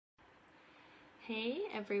Hey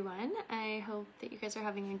everyone, I hope that you guys are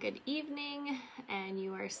having a good evening and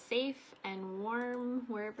you are safe and warm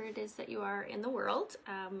wherever it is that you are in the world.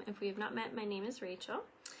 If we have not met, my name is Rachel.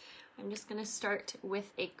 I'm just going to start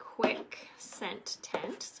with a quick scent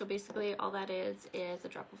tent. So basically all that is a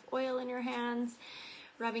drop of oil in your hands,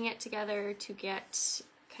 rubbing it together to get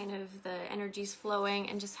kind of the energies flowing,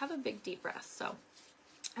 and just have a big deep breath. So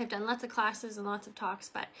I've done lots of classes and lots of talks,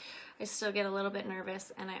 but I still get a little bit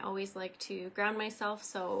nervous, and I always like to ground myself.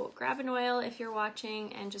 So grab an oil if you're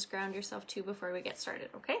watching and just ground yourself too before we get started,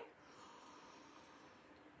 okay?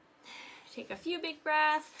 Take a few big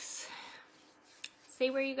breaths. Say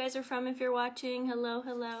where you guys are from if you're watching. Hello,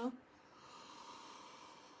 hello.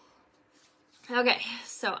 Okay,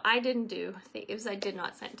 so I didn't do thieves. I did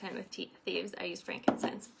not scent tent with thieves. I used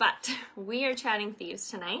frankincense, but we are chatting thieves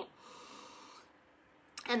tonight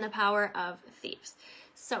and the power of thieves.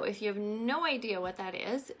 So if you have no idea what that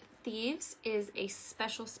is, thieves is a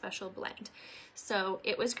special blend. So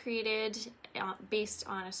it was created based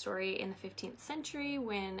on a story in the 15th century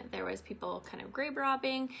when there was people kind of grave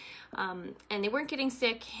robbing, and they weren't getting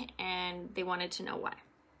sick, and they wanted to know why.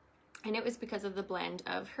 And it was because of the blend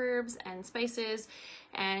of herbs and spices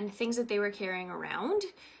and things that they were carrying around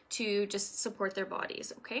to just support their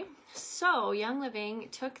bodies, okay? So Young Living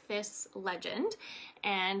took this legend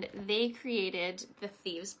and they created the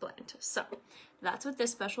Thieves Blend. So that's what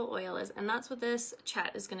this special oil is, and that's what this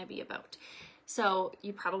chat is gonna be about. So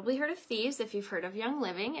you probably heard of Thieves if you've heard of Young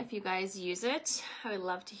Living. If you guys use it, I would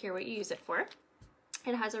love to hear what you use it for.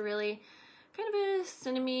 It has a really kind of a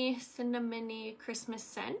cinnamony Christmas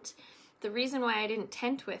scent. The reason why I didn't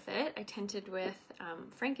tent with it, I tented with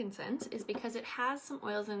frankincense, is because it has some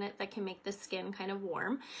oils in it that can make the skin kind of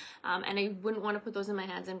warm, and I wouldn't want to put those in my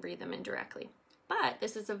hands and breathe them in directly. But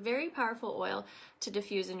this is a very powerful oil to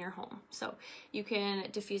diffuse in your home. So you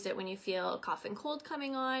can diffuse it when you feel cough and cold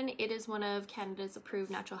coming on. It is one of Canada's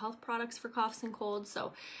approved natural health products for coughs and colds.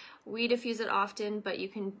 So we diffuse it often, but you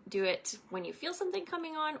can do it when you feel something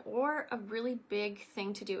coming on, or a really big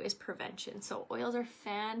thing to do is prevention. So oils are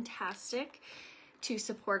fantastic to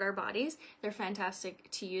support our bodies. They're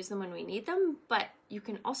fantastic to use them when we need them, but you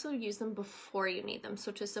can also use them before you need them.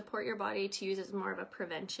 So to support your body, to use as more of a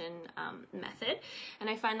prevention method. And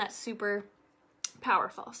I find that super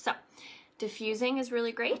powerful. So diffusing is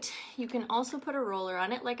really great. You can also put a roller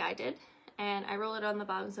on it like I did, and I roll it on the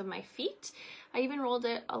bottoms of my feet. I even rolled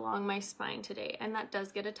it along my spine today, and that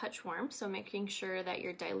does get a touch warm, so making sure that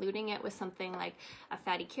you're diluting it with something like a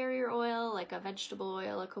fatty carrier oil, like a vegetable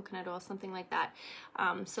oil, a coconut oil, something like that,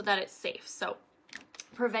 so that it's safe. So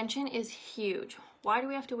prevention is huge. Why do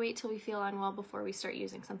we have to wait till we feel unwell before we start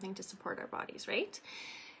using something to support our bodies, right?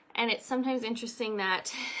 And it's sometimes interesting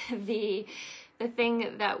that the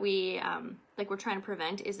thing that we we're trying to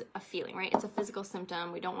prevent is a feeling, right? It's a physical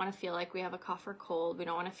symptom. We don't want to feel like we have a cough or cold. We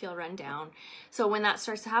don't want to feel run down. So when that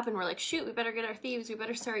starts to happen, we're like, shoot, we better get our thieves. We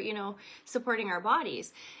better start, supporting our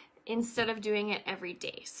bodies instead of doing it every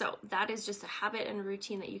day. So that is just a habit and a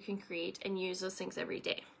routine that you can create and use those things every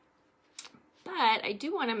day. But I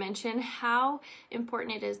do want to mention how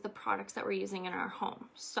important it is, the products that we're using in our home.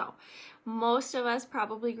 So most of us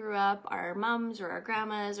probably grew up, our moms or our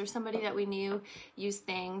grandmas or somebody that we knew used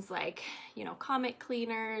things like, Comet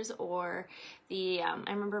cleaners, or I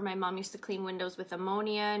remember my mom used to clean windows with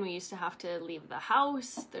ammonia, and we used to have to leave the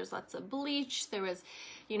house. There's lots of bleach. There was,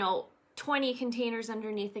 20 containers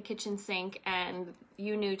underneath the kitchen sink, and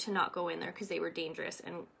you knew to not go in there because they were dangerous,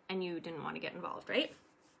 and you didn't want to get involved, right?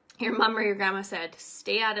 Your mom or your grandma said,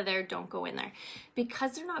 stay out of there, don't go in there,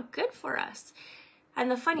 because they're not good for us.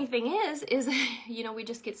 And the funny thing is, we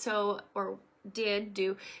just get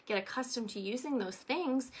get accustomed to using those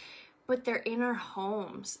things, but they're in our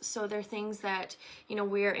homes. So they're things that,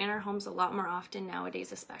 we're in our homes a lot more often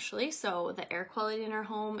nowadays, especially. So the air quality in our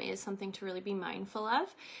home is something to really be mindful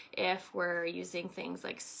of. If we're using things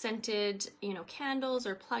like scented, candles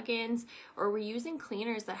or plug-ins, or we're using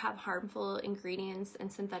cleaners that have harmful ingredients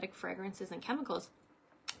and synthetic fragrances and chemicals,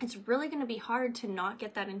 it's really going to be hard to not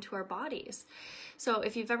get that into our bodies. So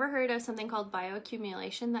if you've ever heard of something called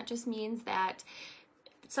bioaccumulation, that just means that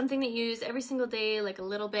something that you use every single day, like a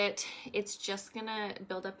little bit, it's just gonna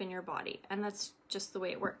build up in your body. And that's just the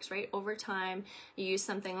way it works, right? Over time, you use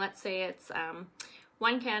something, let's say it's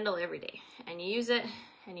one candle every day, and you use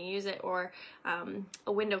it, or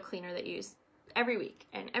a window cleaner that you use every week,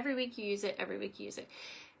 and every week you use it, every week you use it.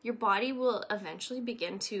 Your body will eventually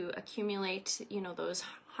begin to accumulate, those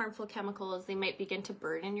harmful chemicals. They might begin to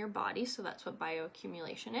burn in your body. So that's what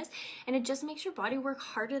bioaccumulation is. And it just makes your body work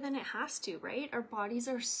harder than it has to, right? Our bodies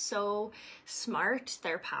are so smart.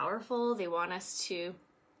 They're powerful. They want us to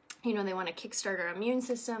You know, they want to kickstart our immune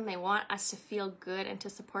system. They want us to feel good and to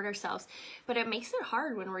support ourselves. But it makes it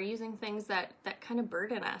hard when we're using things that kind of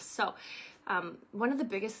burden us. So one of the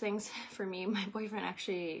biggest things for me, my boyfriend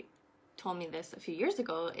actually told me this a few years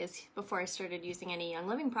ago, is before I started using any Young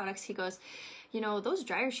Living products, he goes, you know, those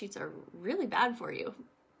dryer sheets are really bad for you.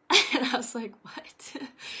 And I was like, what?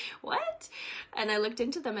 What? And I looked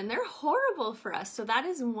into them and they're horrible for us. So that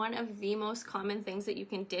is one of the most common things that you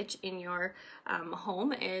can ditch in your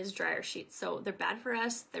home is dryer sheets. So they're bad for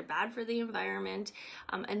us, they're bad for the environment,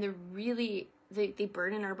 and they're really, they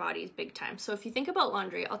burden our bodies big time. So if you think about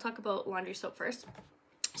laundry, I'll talk about laundry soap first.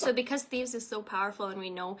 So because Thieves is so powerful and we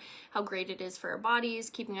know how great it is for our bodies,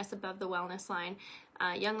 keeping us above the wellness line,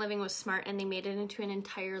 Young Living was smart and they made it into an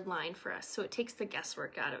entire line for us. So it takes the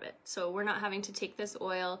guesswork out of it. So we're not having to take this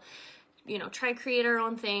oil, you know, try create our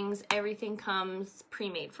own things. Everything comes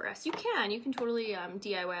pre-made for us. You can totally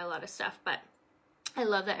DIY a lot of stuff, but I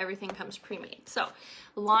love that everything comes pre-made. So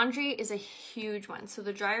laundry is a huge one. So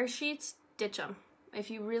the dryer sheets, ditch them. If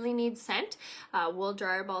you really need scent, wool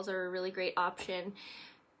dryer balls are a really great option.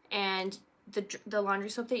 And the laundry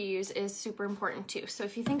soap that you use is super important too. So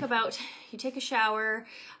if you think about, you take a shower,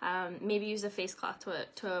 maybe use a face cloth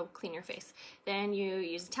to clean your face. Then you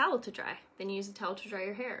use a towel to dry. Then you use a towel to dry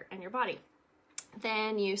your hair and your body.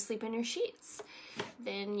 Then you sleep in your sheets.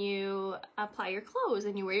 Then you apply your clothes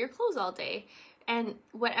and you wear your clothes all day. And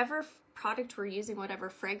whatever product we're using, whatever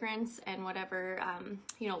fragrance and whatever,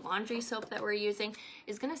 you know, laundry soap that we're using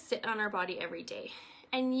is gonna sit on our body every day.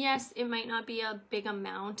 And yes, it might not be a big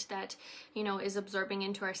amount that, you know, is absorbing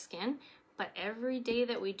into our skin, but every day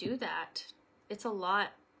that we do that, it's a lot,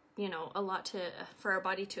 you know, a lot for our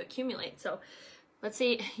body to accumulate. So let's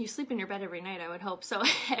say you sleep in your bed every night, I would hope. So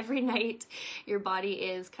every night your body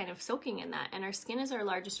is kind of soaking in that, and our skin is our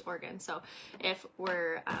largest organ. So if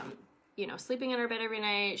we're, you know, sleeping in our bed every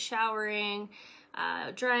night, showering,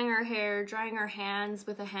 drying our hair, drying our hands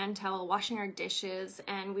with a hand towel, washing our dishes,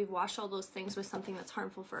 and we've washed all those things with something that's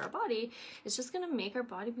harmful for our body, it's just going to make our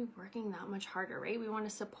body be working that much harder, right? We want to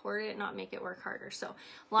support it, not make it work harder. So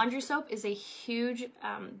laundry soap is a huge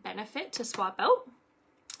benefit to swap out.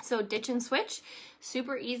 So ditch and switch,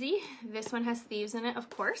 super easy. This one has Thieves in it, of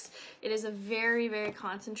course. It is a very, very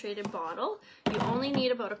concentrated bottle. You only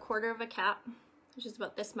need about 1/4 of a cap, which is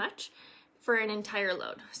about this much, for an entire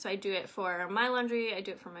load. So I do it for my laundry, I do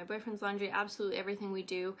it for my boyfriend's laundry, absolutely everything we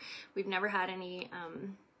do. We've never had any,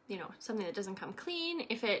 you know, something that doesn't come clean.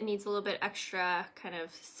 If it needs a little bit extra kind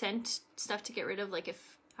of scent stuff to get rid of, like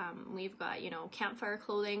if we've got, you know, campfire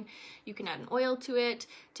clothing, you can add an oil to it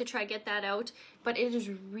to try get that out. But it is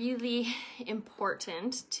really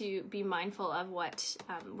important to be mindful of what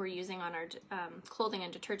we're using on our clothing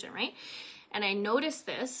and detergent, right? And I noticed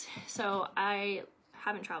this, so I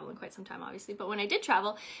haven't traveled in quite some time, obviously, but when I did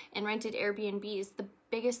travel and rented Airbnbs, the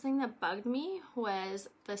biggest thing that bugged me was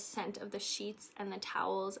the scent of the sheets and the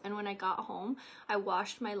towels. And when I got home, I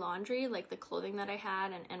washed my laundry, like the clothing that I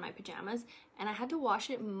had and my pajamas, and I had to wash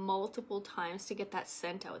it multiple times to get that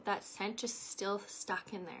scent out. That scent just still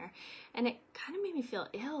stuck in there. And it kind of made me feel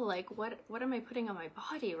ill, like what am I putting on my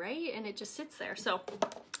body, right? And it just sits there. So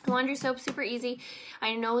laundry soap, super easy.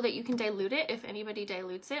 I know that you can dilute it if anybody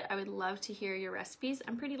dilutes it. I would love to hear your recipes.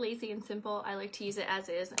 I'm pretty lazy and simple. I like to use it as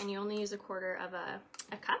is, and you only use 1/4 of a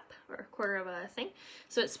cup or 1/4 of a thing.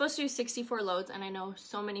 So it's supposed to do 64 loads, and I know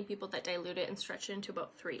so many people that dilute it and stretch it into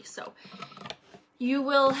about 3. So you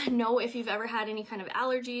will know if you've ever had any kind of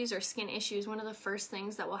allergies or skin issues. One of the first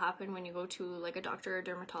things that will happen when you go to like a doctor or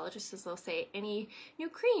dermatologist is they'll say any new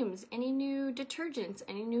creams, any new detergents,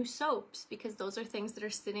 any new soaps, because those are things that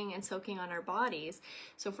are sitting and soaking on our bodies.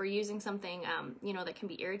 So if we're using something, you know, that can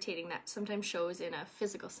be irritating, that sometimes shows in a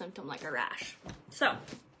physical symptom like a rash. So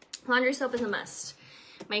laundry soap is a must.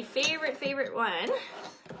 My favorite one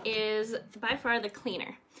is by far the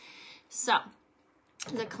cleaner. So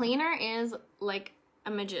the cleaner is like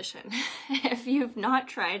a magician. If you've not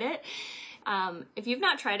tried it, I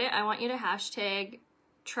want you to hashtag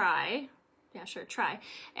try. Yeah, sure, try.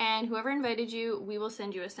 And whoever invited you, we will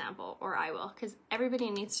send you a sample, or I will, because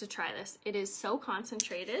everybody needs to try this. It is so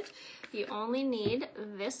concentrated. You only need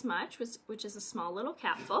this much, which is a small little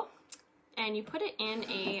capful. And you put it in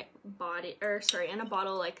a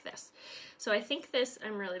bottle like this. So I think this,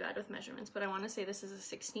 I'm really bad with measurements, but I want to say this is a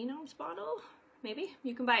 16-ounce bottle. Maybe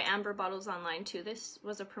you can buy amber bottles online too. This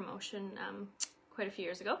was a promotion quite a few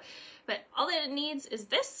years ago, but all that it needs is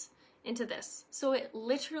this into this. So it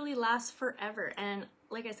literally lasts forever. And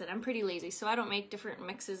like I said, I'm pretty lazy, so I don't make different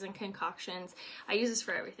mixes and concoctions. I use this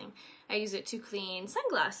for everything. I use it to clean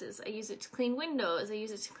sunglasses. I use it to clean windows. I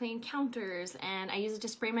use it to clean counters, and I use it to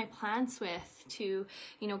spray my plants with to,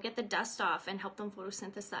 you know, get the dust off and help them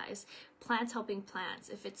photosynthesize. Plants helping plants.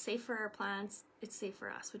 If it's safe for our plants, it's safe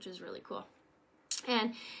for us, which is really cool.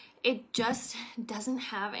 And it just doesn't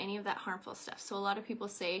have any of that harmful stuff. So a lot of people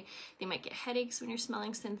say they might get headaches when you're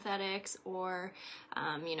smelling synthetics, or,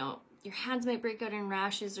 you know, your hands might break out in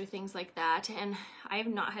rashes or things like that. And I have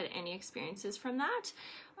not had any experiences from that.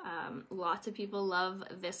 Lots of people love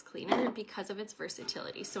this cleaner because of its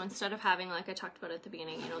versatility. So instead of having, like I talked about at the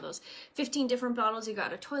beginning, you know, those 15 different bottles, you've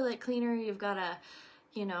got a toilet cleaner, you've got a,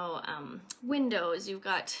 you know, windows, you've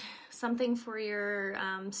got something for your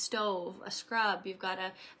stove, a scrub, you've got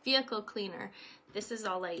a vehicle cleaner. This is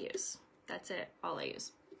all I use. That's it, all I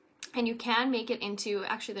use. And you can make it into,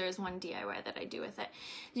 actually there is one DIY that I do with it.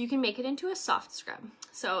 You can make it into a soft scrub.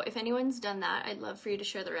 So if anyone's done that, I'd love for you to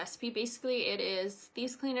share the recipe. Basically it is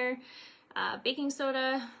thieves cleaner, baking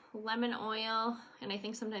soda, lemon oil, and I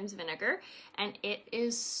think sometimes vinegar. And it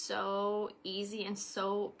is so easy and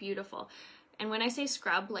so beautiful. And when I say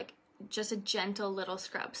scrub, like just a gentle little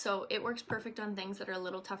scrub. So it works perfect on things that are a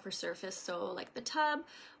little tougher surface. So like the tub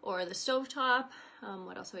or the stovetop.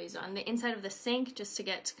 What else have I used on? The inside of the sink, just to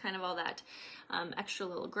get kind of all that extra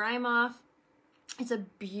little grime off. It's a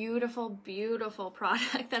beautiful, beautiful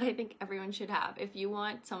product that I think everyone should have. If you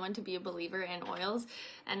want someone to be a believer in oils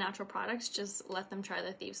and natural products, just let them try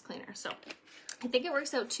the Thieves Cleaner. So I think it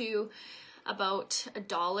works out to about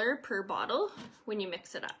 $1 per bottle when you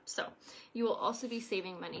mix it up. So you will also be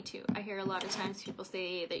saving money too. I hear a lot of times people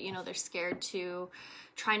say that, you know, they're scared to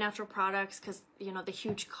try natural products because, you know, the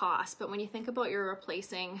huge cost. But when you think about you're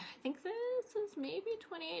replacing, I think this is maybe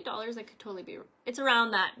 $28. I could totally be, it's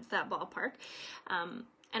around that ballpark.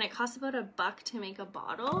 And it costs about $1 to make a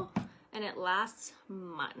bottle. And it lasts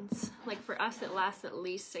months. Like for us, it lasts at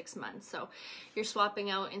least 6 months. So you're swapping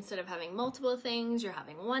out, instead of having multiple things, you're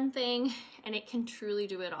having one thing, and it can truly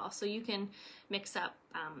do it all. So you can mix up,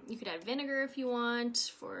 you could add vinegar if you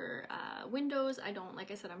want for windows. I don't,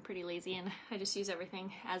 like I said, I'm pretty lazy and I just use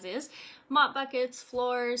everything as is. Mop buckets,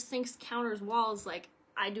 floors, sinks, counters, walls, like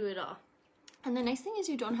I do it all. And the nice thing is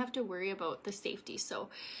you don't have to worry about the safety. So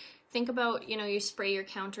think about, you know, you spray your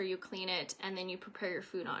counter, you clean it, and then you prepare your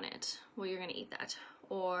food on it. Well, you're gonna eat that.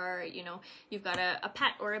 Or, you know, you've got a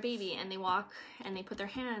pet or a baby and they walk and they put their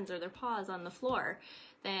hands or their paws on the floor,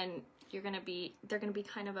 then they're gonna be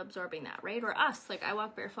kind of absorbing that, right? Or us, like I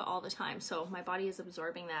walk barefoot all the time, so my body is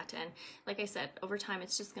absorbing that. And like I said, over time,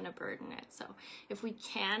 it's just gonna burden it. So if we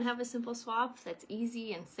can have a simple swap that's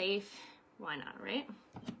easy and safe, why not, right?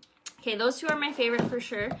 Okay, those two are my favorite for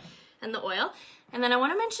sure, and the oil. And then I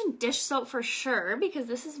want to mention dish soap for sure, because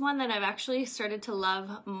this is one that I've actually started to love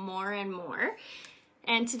more and more.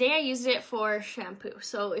 And today I used it for shampoo.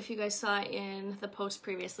 So if you guys saw in the post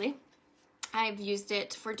previously, I've used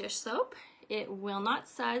it for dish soap. It will not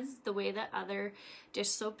suds the way that other dish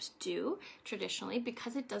soaps do traditionally,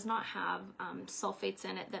 because it does not have sulfates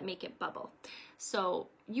in it that make it bubble. So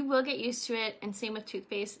you will get used to it, and same with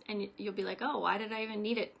toothpaste, and you'll be like, oh, why did I even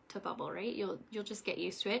need it to bubble, right? You'll just get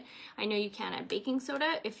used to it. I know you can add baking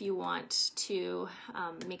soda if you want to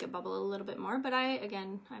make it bubble a little bit more, but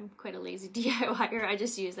I'm quite a lazy DIYer. I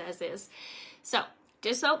just use it as is. So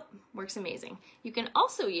dish soap works amazing. You can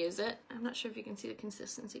also use it, I'm not sure if you can see the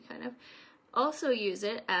consistency kind of, also use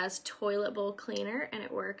it as toilet bowl cleaner, and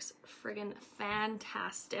it works friggin'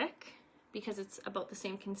 fantastic because it's about the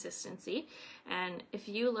same consistency. And if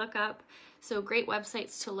you look up, so great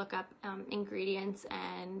websites to look up ingredients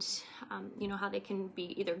and you know, how they can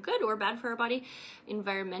be either good or bad for our body.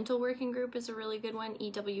 Environmental Working Group is a really good one,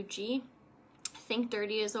 EWG. Think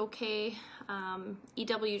Dirty is okay.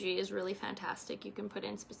 EWG is really fantastic. You can put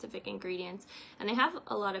in specific ingredients, and they have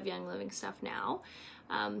a lot of Young Living stuff now.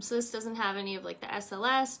 So this doesn't have any of like the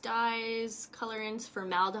SLS, dyes, colorants,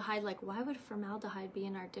 formaldehyde. Like, why would formaldehyde be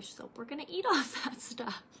in our dish soap? We're gonna eat all that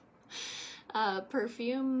stuff.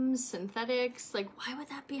 Perfumes, synthetics, like why would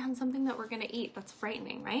that be on something that we're gonna eat? That's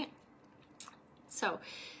frightening, right? So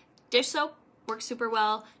dish soap works super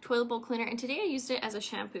well, toilet bowl cleaner, and today I used it as a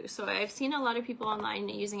shampoo. So I've seen a lot of people online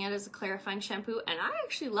using it as a clarifying shampoo, and I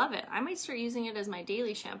actually love it. I might start using it as my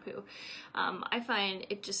daily shampoo. I find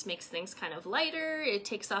it just makes things kind of lighter. It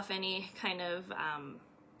takes off any kind of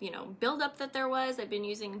you know, buildup that there was. I've been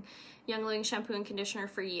using Young Living shampoo and conditioner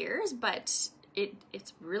for years, but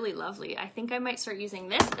it's really lovely. I think I might start using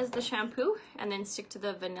this as the shampoo and then stick to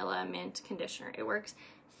the vanilla mint conditioner. It works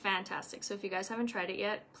fantastic. So if you guys haven't tried it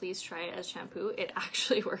yet, please try it as shampoo. It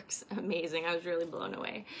actually works amazing. I was really blown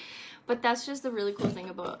away. But that's just the really cool thing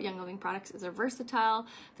about Young Living products is they're versatile,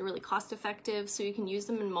 they're really cost effective, so you can use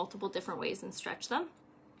them in multiple different ways and stretch them.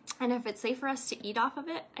 And if it's safe for us to eat off of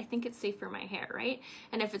it, I think it's safe for my hair, right?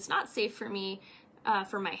 And if it's not safe for me,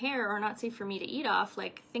 for my hair, or not safe for me to eat off,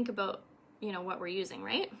 like think about, you know, what we're using,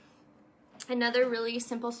 right? Another really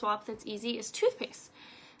simple swap that's easy is toothpaste.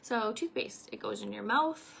 So toothpaste, it goes in your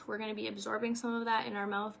mouth. We're going to be absorbing some of that in our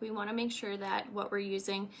mouth. We want to make sure that what we're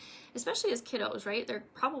using, especially as kiddos, right? They're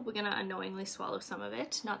probably going to unknowingly swallow some of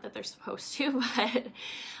it. Not that they're supposed to,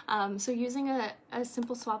 but so using a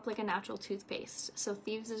simple swap like a natural toothpaste. So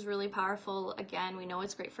Thieves is really powerful. Again, we know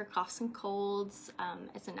it's great for coughs and colds.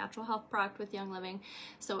 It's a natural health product with Young Living.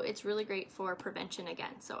 So it's really great for prevention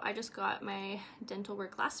again. So I just got my dental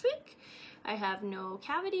work last week. I have no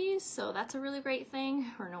cavities, so that's a really great thing,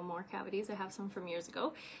 or no more cavities. I have some from years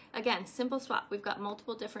ago. Again, simple swap. We've got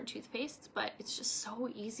multiple different toothpastes, but it's just so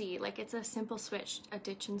easy. Like it's a simple switch, a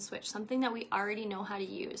ditch and switch, something that we already know how to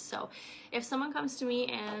use. So if someone comes to me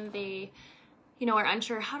and they, you know, are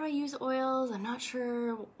unsure, how do I use oils? I'm not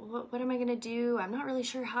sure, what am I gonna do? I'm not really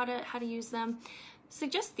sure how to use them.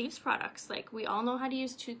 Suggest Thieves products. Like we all know how to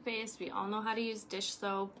use toothpaste, we all know how to use dish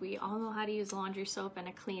soap, we all know how to use laundry soap and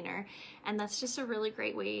a cleaner, and that's just a really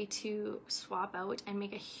great way to swap out and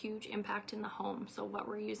make a huge impact in the home. So what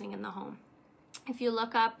we're using in the home. If you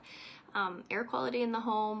look up air quality in the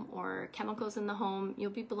home or chemicals in the home,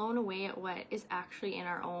 you'll be blown away at what is actually in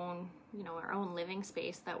our own, you know, our own living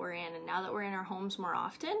space that we're in. And now that we're in our homes more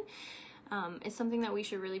often, it's something that we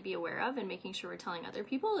should really be aware of, and making sure we're telling other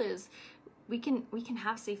people is we can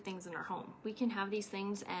have safe things in our home. We can have these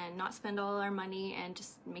things and not spend all our money and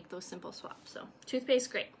just make those simple swaps. So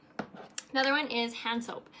toothpaste, great. Another one is hand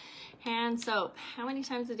soap. Hand soap. How many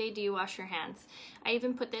times a day do you wash your hands? I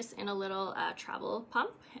even put this in a little travel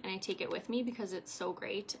pump, and I take it with me because it's so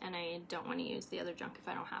great, and I don't want to use the other junk if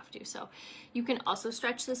I don't have to. So you can also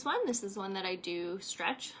stretch this one. This is one that I do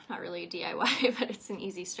stretch, not really a DIY, but it's an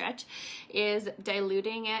easy stretch, is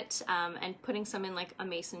diluting it and putting some in like a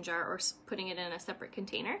mason jar, or putting it in a separate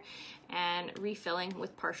container and refilling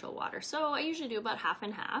with partial water. So I usually do about half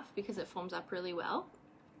and half because it foams up really well.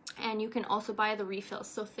 And you can also buy the refills.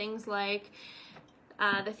 So things like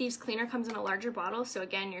the Thieves cleaner comes in a larger bottle. So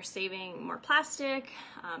again, you're saving more plastic.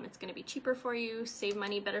 It's going to be cheaper for you, save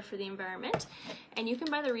money, better for the environment. And you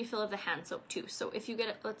can buy the refill of the hand soap too. So if you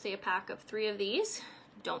get, let's say, a pack of 3 of these,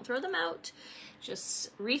 don't throw them out. Just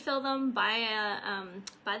refill them, buy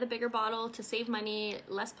the bigger bottle to save money,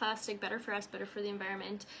 less plastic, better for us, better for the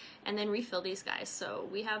environment, and then refill these guys. So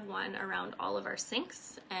we have one around all of our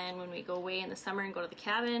sinks, and when we go away in the summer and go to the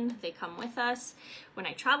cabin, they come with us. When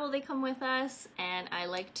I travel, they come with us, and I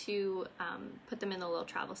like to put them in the little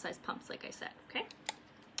travel size pumps, like I said, okay?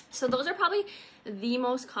 So those are probably the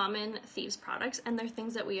most common Thieves products, and they're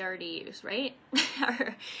things that we already use, right?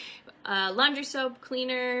 Our laundry soap,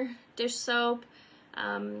 cleaner, dish soap,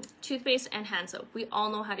 toothpaste, and hand soap. We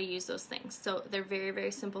all know how to use those things. So they're very,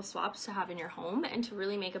 very simple swaps to have in your home and to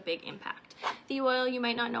really make a big impact. The oil, you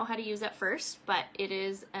might not know how to use at first, but it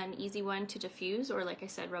is an easy one to diffuse, or like I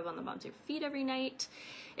said, rub on the bottoms of your feet every night.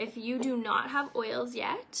 If you do not have oils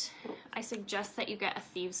yet, I suggest that you get a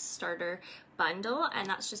Thieves starter bundle, and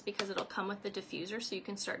that's just because it'll come with the diffuser, so you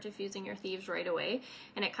can start diffusing your Thieves right away,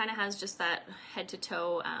 and it kind of has just that head to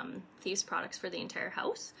toe Thieves products for the entire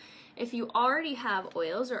house. If you already have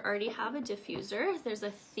oils or already have a diffuser, there's a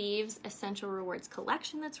Thieves Essential Rewards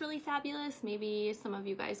collection that's really fabulous. Maybe some of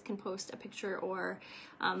you guys can post a picture or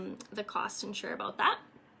the cost and share about that.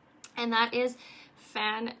 And that is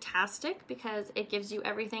fantastic because it gives you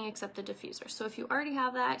everything except the diffuser. So if you already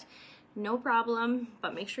have that, no problem,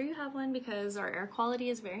 but make sure you have one because our air quality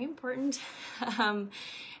is very important.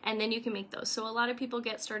 And then you can make those. So a lot of people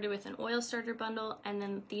get started with an oil starter bundle, and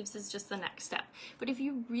then Thieves is just the next step. But if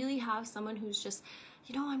you really have someone who's just,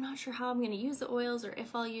 you know, I'm not sure how I'm going to use the oils or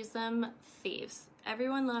if I'll use them, Thieves.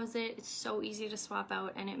 Everyone loves it. It's so easy to swap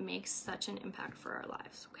out, and it makes such an impact for our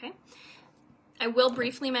lives, okay? I will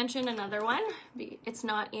briefly mention another one. It's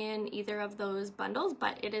not in either of those bundles,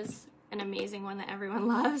 but it is an amazing one that everyone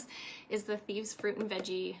loves, is the Thieves Fruit and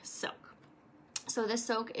Veggie Soak. So this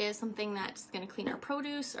soak is something that's going to clean our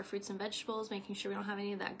produce, our fruits and vegetables, making sure we don't have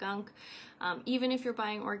any of that gunk. Even if you're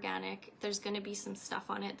buying organic, there's going to be some stuff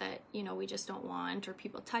on it that, you know, we just don't want, or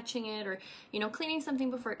people touching it, or, you know, cleaning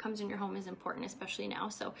something before it comes in your home is important, especially now.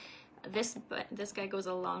 So this guy goes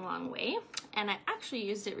a long, long way, and I actually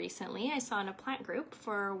used it recently. I saw in a plant group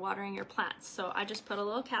for watering your plants. So I just put a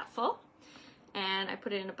little cap full, and I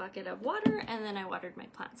put it in a bucket of water, and then I watered my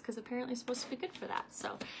plants because apparently it's supposed to be good for that.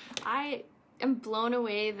 So I am blown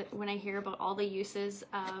away when I hear about all the uses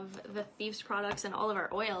of the Thieves products and all of our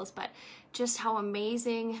oils, but just how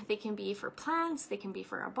amazing they can be for plants, they can be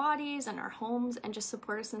for our bodies and our homes, and just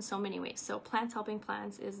support us in so many ways. So plants helping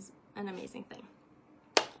plants is an amazing thing.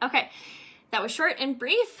 Okay, that was short and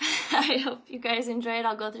brief. I hope you guys enjoyed.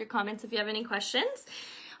 I'll go through comments if you have any questions.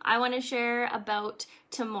 I want to share about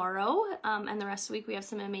tomorrow and the rest of the week. We have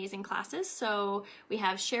some amazing classes. So we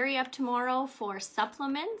have Sherry up tomorrow for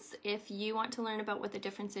supplements. If you want to learn about what the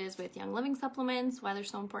difference is with Young Living supplements, why they're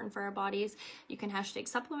so important for our bodies, you can hashtag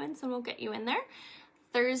supplements and we'll get you in there.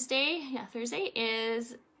 Thursday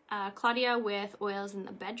is Claudia with oils in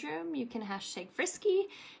the bedroom. You can hashtag Frisky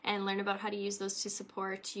and learn about how to use those to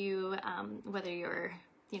support you, whether you're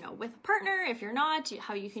with a partner, if you're not,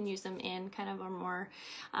 how you can use them in kind of a more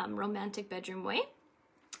romantic bedroom way.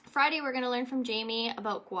 Friday, we're going to learn from Jamie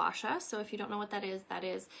about gua sha. So if you don't know what that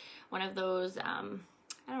is one of those, I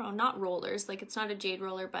don't know, not rollers, like it's not a jade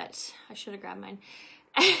roller, but I should have grabbed mine.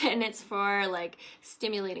 And it's for like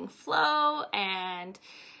stimulating flow and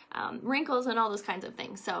wrinkles and all those kinds of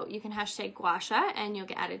things. So you can hashtag gua sha and you'll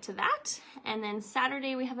get added to that. And then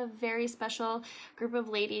Saturday we have a very special group of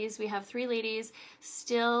ladies. We have 3 ladies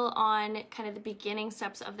still on kind of the beginning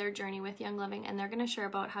steps of their journey with Young Living, and they're going to share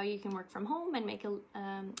about how you can work from home and make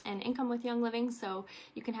an income with Young Living. So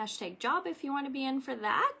you can hashtag job if you want to be in for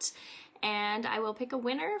that. And I will pick a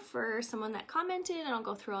winner for someone that commented, and I'll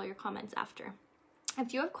go through all your comments after.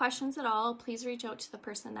 If you have questions at all, please reach out to the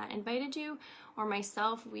person that invited you or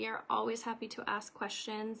myself. We are always happy to ask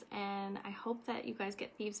questions, and I hope that you guys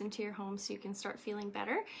get Thieves into your home so you can start feeling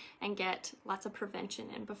better and get lots of prevention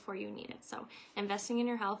in before you need it. So investing in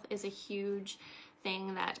your health is a huge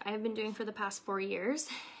thing that I've been doing for the past 4 years,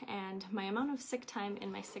 and my amount of sick time in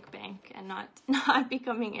my sick bank and not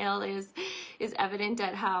becoming ill is evident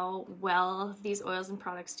at how well these oils and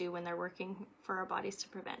products do when they're working for our bodies to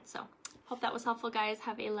prevent. So hope that was helpful, guys.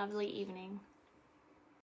 Have a lovely evening.